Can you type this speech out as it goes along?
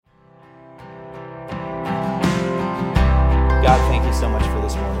you so much for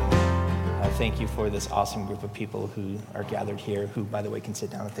this morning. Thank you for this awesome group of people who are gathered here, who, by the way, can sit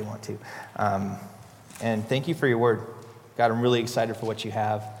down if they want to. And thank you for your word. God, I'm really excited for what you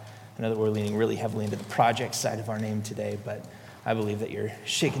have. I know that we're leaning really heavily into the project side of our name today, but I believe that you're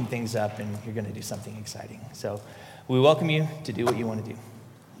shaking things up and you're going to do something exciting. So we welcome you to do what you want to do.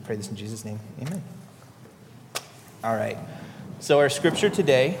 I pray this in Jesus' name. Amen. All right. So our scripture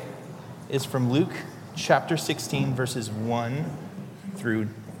today is from Luke chapter 16, verses 1 through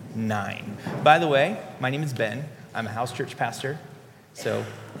 9. By the way, my name is Ben. I'm a house church pastor. So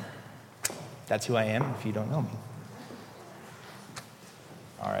that's who I am if you don't know me.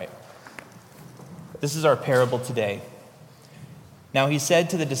 All right. This is our parable today. Now he said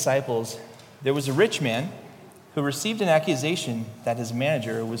to the disciples, there was a rich man who received an accusation that his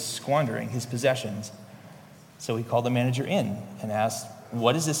manager was squandering his possessions. So he called the manager in and asked,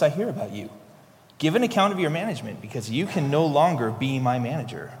 what is this I hear about you? Give an account of your management, because you can no longer be my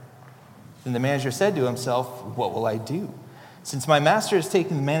manager. Then the manager said to himself, what will I do, since my master has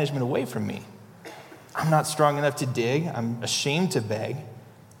taken the management away from me? I'm not strong enough to dig. I'm ashamed to beg.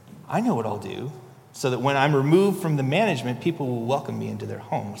 I know what I'll do, so that when I'm removed from the management, people will welcome me into their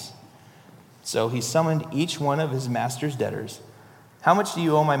homes. So he summoned each one of his master's debtors. How much do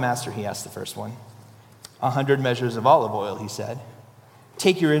you owe my master? He asked the first one. 100 measures of olive oil, he said.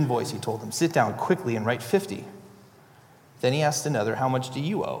 Take your invoice, he told him. Sit down quickly and write 50. Then he asked another, how much do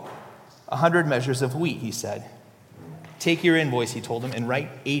you owe? 100 measures of wheat, he said. Take your invoice, he told him, and write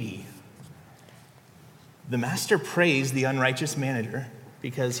 80. The master praised the unrighteous manager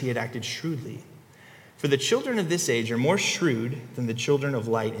because he had acted shrewdly. For the children of this age are more shrewd than the children of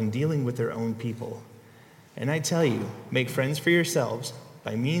light in dealing with their own people. And I tell you, make friends for yourselves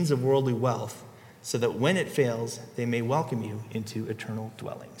by means of worldly wealth, so that when it fails, they may welcome you into eternal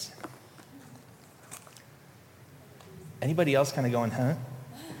dwellings. Anybody else kind of going, huh?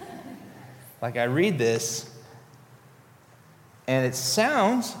 Like I read this, and it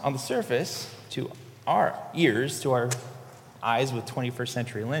sounds on the surface to our ears, to our eyes with 21st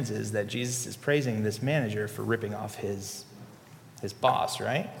century lenses, that Jesus is praising this manager for ripping off his boss,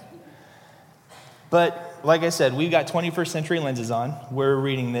 right? But like I said, we've got 21st century lenses on. We're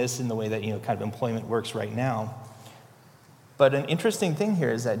reading this in the way that, kind of employment works right now. But an interesting thing here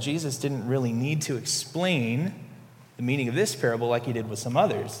is that Jesus didn't really need to explain the meaning of this parable like he did with some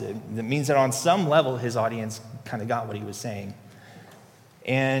others. It means that on some level, his audience kind of got what he was saying.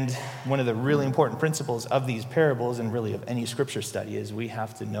 And one of the really important principles of these parables, and really of any scripture study, is we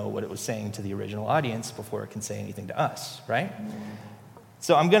have to know what it was saying to the original audience before it can say anything to us, right?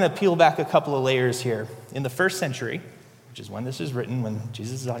 So I'm going to peel back a couple of layers here. In the first century, which is when this is written, when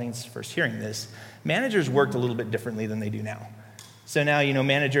Jesus' audience is first hearing this, managers worked a little bit differently than they do now. So now,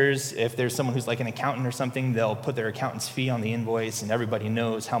 managers, if there's someone who's like an accountant or something, they'll put their accountant's fee on the invoice, and everybody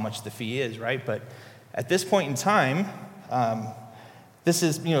knows how much the fee is, right? But at this point in time, this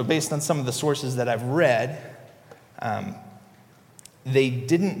is, based on some of the sources that I've read, they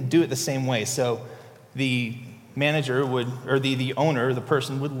didn't do it the same way. So the manager would, or the owner, the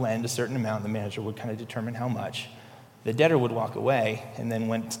person would lend a certain amount. The manager would kind of determine how much. The debtor would walk away, and then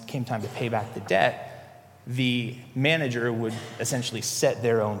when it came time to pay back the debt, the manager would essentially set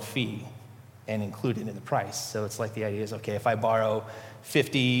their own fee and include it in the price. So it's like the idea is, okay, if I borrow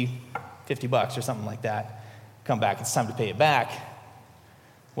 $50 or something like that, come back, it's time to pay it back.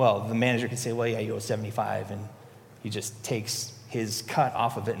 Well, the manager could say, well, yeah, you owe 75, and he just takes his cut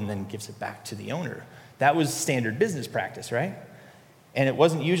off of it and then gives it back to the owner. That was standard business practice, right? And it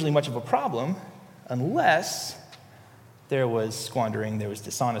wasn't usually much of a problem unless there was squandering, there was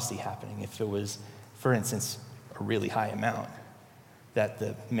dishonesty happening. If it was, for instance, a really high amount that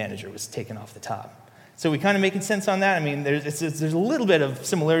the manager was taking off the top. So we kind of making sense on that? I mean, there's a little bit of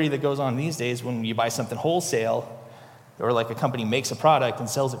similarity that goes on these days when you buy something wholesale, or like a company makes a product and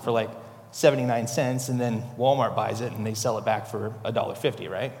sells it for like 79 cents, and then Walmart buys it and they sell it back for $1.50,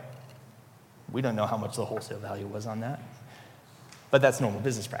 right? We don't know how much the wholesale value was on that. But that's normal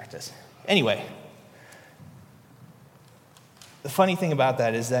business practice. Anyway, the funny thing about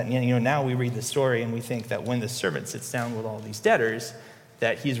that is that, now we read the story and we think that when the servant sits down with all these debtors,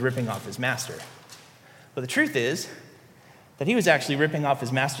 that he's ripping off his master. But the truth is that he was actually ripping off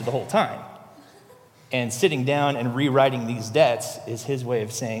his master the whole time. And sitting down and rewriting these debts is his way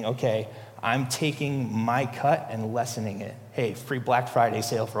of saying, okay, I'm taking my cut and lessening it. Hey, free Black Friday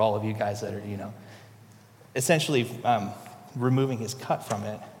sale for all of you guys that are, essentially removing his cut from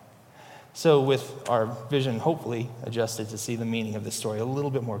it. So with our vision hopefully adjusted to see the meaning of this story a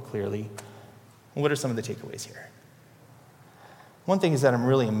little bit more clearly, what are some of the takeaways here? One thing is that I'm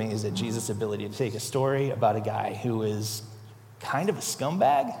really amazed at Jesus' ability to take a story about a guy who is kind of a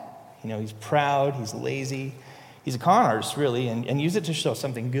scumbag. He's proud, he's lazy, he's a con artist, really, and use it to show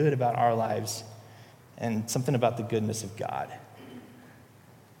something good about our lives and something about the goodness of God.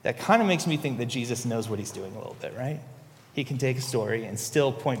 That kind of makes me think that Jesus knows what he's doing a little bit, right? He can take a story and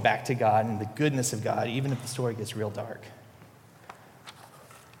still point back to God and the goodness of God, even if the story gets real dark.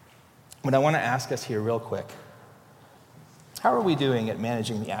 But I want to ask us here real quick, how are we doing at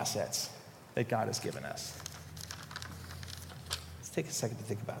managing the assets that God has given us? Let's take a second to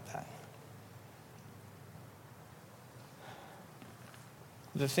think about that.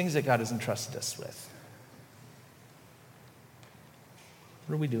 The things that God has entrusted us with.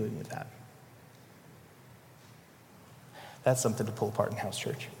 What are we doing with that? That's something to pull apart in house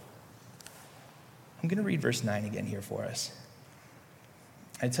church. I'm going to read verse 9 again here for us.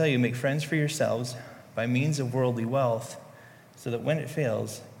 I tell you, make friends for yourselves by means of worldly wealth, so that when it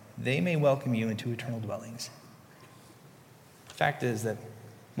fails, they may welcome you into eternal dwellings. The fact is that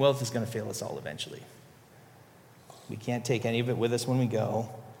wealth is going to fail us all eventually. We can't take any of it with us when we go.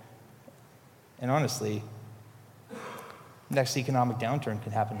 And honestly, next economic downturn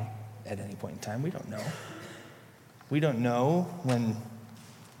could happen at any point in time. We don't know. We don't know when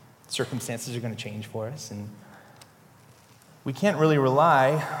circumstances are going to change for us. And we can't really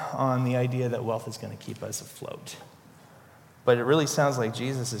rely on the idea that wealth is going to keep us afloat. But it really sounds like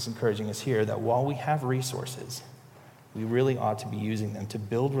Jesus is encouraging us here that while we have resources, we really ought to be using them to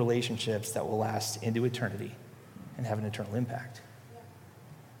build relationships that will last into eternity and have an eternal impact.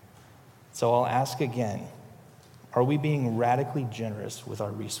 So I'll ask again, are we being radically generous with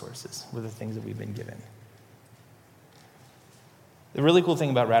our resources, with the things that we've been given? The really cool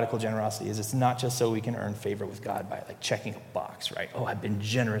thing about radical generosity is it's not just so we can earn favor with God by checking a box, right? Oh, I've been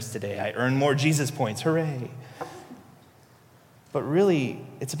generous today. I earned more Jesus points. Hooray. But really,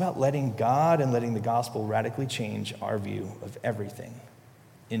 it's about letting God and letting the gospel radically change our view of everything,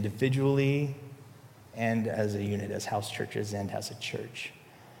 individually and as a unit, as house churches and as a church,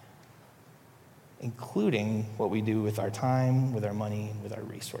 including what we do with our time, with our money, with our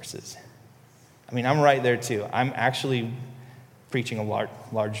resources. I mean, I'm right there too. I'm actually preaching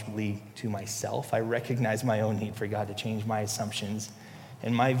largely to myself. I recognize my own need for God to change my assumptions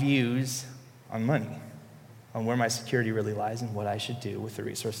and my views on money, on where my security really lies and what I should do with the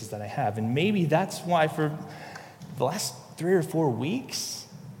resources that I have. And maybe that's why for the last 3 or 4 weeks,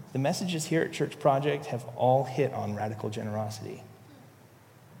 the messages here at Church Project have all hit on radical generosity.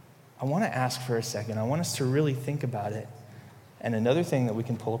 I want to ask for a second. I want us to really think about it. And another thing that we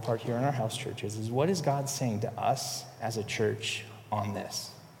can pull apart here in our house churches is, what is God saying to us as a church on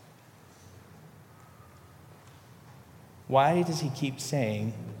this? Why does he keep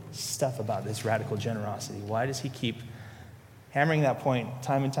saying stuff about this radical generosity? Why does he keep hammering that point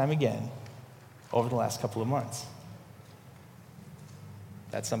time and time again over the last couple of months?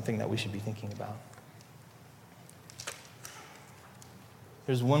 That's something that we should be thinking about.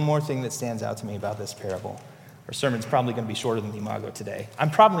 There's one more thing that stands out to me about this parable. Our sermon's probably going to be shorter than the Imago today.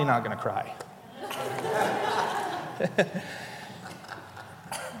 I'm probably not going to cry.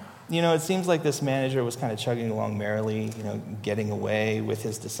 It seems like this manager was kind of chugging along merrily, getting away with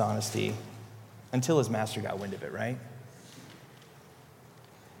his dishonesty until his master got wind of it, right?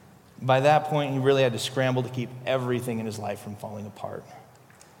 By that point, he really had to scramble to keep everything in his life from falling apart.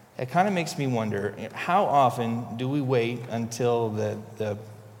 It kind of makes me wonder, how often do we wait until the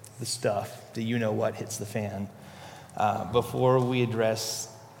stuff, the you-know-what, hits the fan before we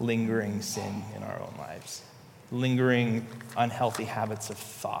address lingering sin in our own lives, lingering unhealthy habits of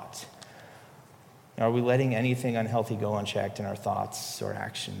thought? Are we letting anything unhealthy go unchecked in our thoughts or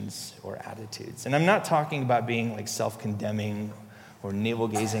actions or attitudes? And I'm not talking about being self-condemning or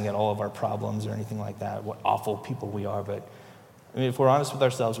navel-gazing at all of our problems or anything like that, what awful people we are, but if we're honest with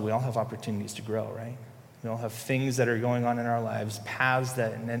ourselves, we all have opportunities to grow, right? We all have things that are going on in our lives, paths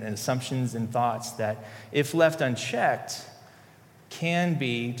and assumptions and thoughts that, if left unchecked, can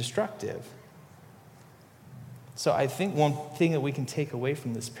be destructive. So I think one thing that we can take away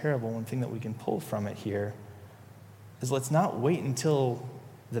from this parable, one thing that we can pull from it here, is let's not wait until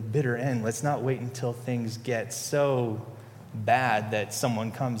the bitter end. Let's not wait until things get so bad that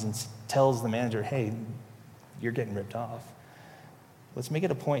someone comes and tells the manager, hey, you're getting ripped off. Let's make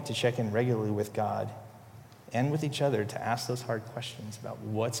it a point to check in regularly with God and with each other to ask those hard questions about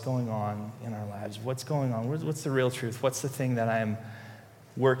what's going on in our lives, what's going on, what's the real truth, what's the thing that I'm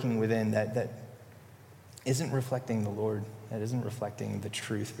working within that isn't reflecting the Lord, that isn't reflecting the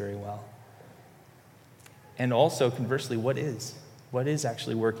truth very well. And also, conversely, what is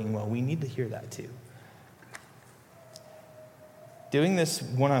actually working well? We need to hear that too. Doing this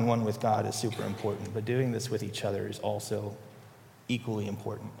one-on-one with God is super important, but doing this with each other is also equally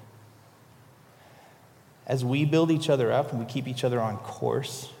important. As we build each other up and we keep each other on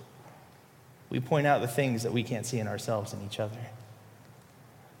course, we point out the things that we can't see in ourselves and each other.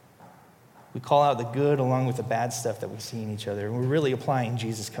 We call out the good along with the bad stuff that we see in each other. And we're really applying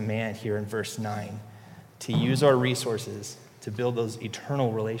Jesus' command here in verse 9 to use our resources to build those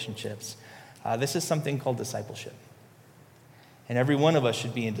eternal relationships. This is something called discipleship. And every one of us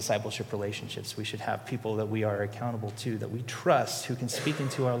should be in discipleship relationships. We should have people that we are accountable to, that we trust, who can speak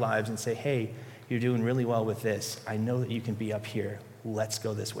into our lives and say, hey, you're doing really well with this. I know that you can be up here. Let's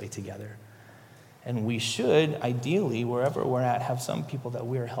go this way together. And we should, ideally, wherever we're at, have some people that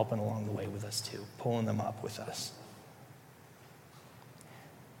we're helping along the way with us too, pulling them up with us.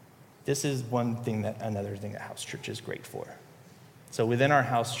 This is another thing that house church is great for. So within our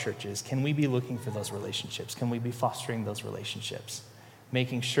house churches, can we be looking for those relationships? Can we be fostering those relationships?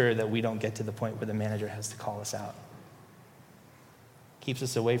 Making sure that we don't get to the point where the manager has to call us out. Keeps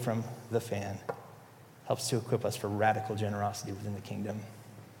us away from the fan. Helps to equip us for radical generosity within the kingdom.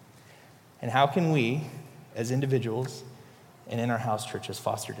 And how can we, as individuals and in our house churches,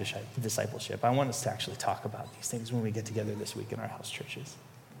 foster discipleship? I want us to actually talk about these things when we get together this week in our house churches.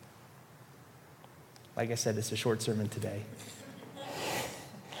 Like I said, it's a short sermon today.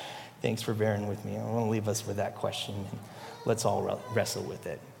 Thanks for bearing with me. I want to leave us with that question, and let's all wrestle with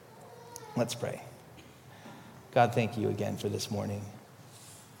it. Let's pray. God, thank you again for this morning.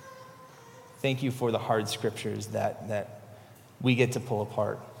 Thank you for the hard scriptures that we get to pull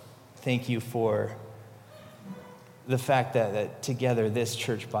apart. Thank you for the fact that together this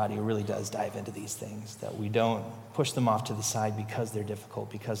church body really does dive into these things, that we don't push them off to the side because they're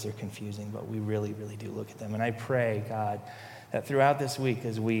difficult, because they're confusing, but we really, really do look at them. And I pray, God, that throughout this week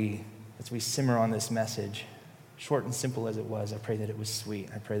as we simmer on this message, short and simple as it was, I pray that it was sweet.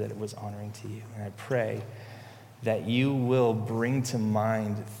 I pray that it was honoring to you. And I pray that you will bring to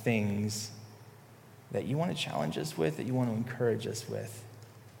mind things that you want to challenge us with, that you want to encourage us with,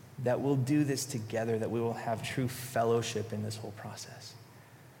 that we'll do this together, that we will have true fellowship in this whole process.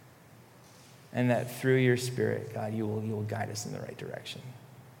 And that through your Spirit, God, you will guide us in the right direction.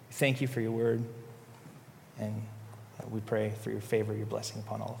 Thank you for your word. And we pray for your favor, your blessing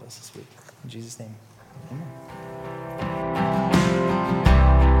upon all of us this week. In Jesus' name, amen.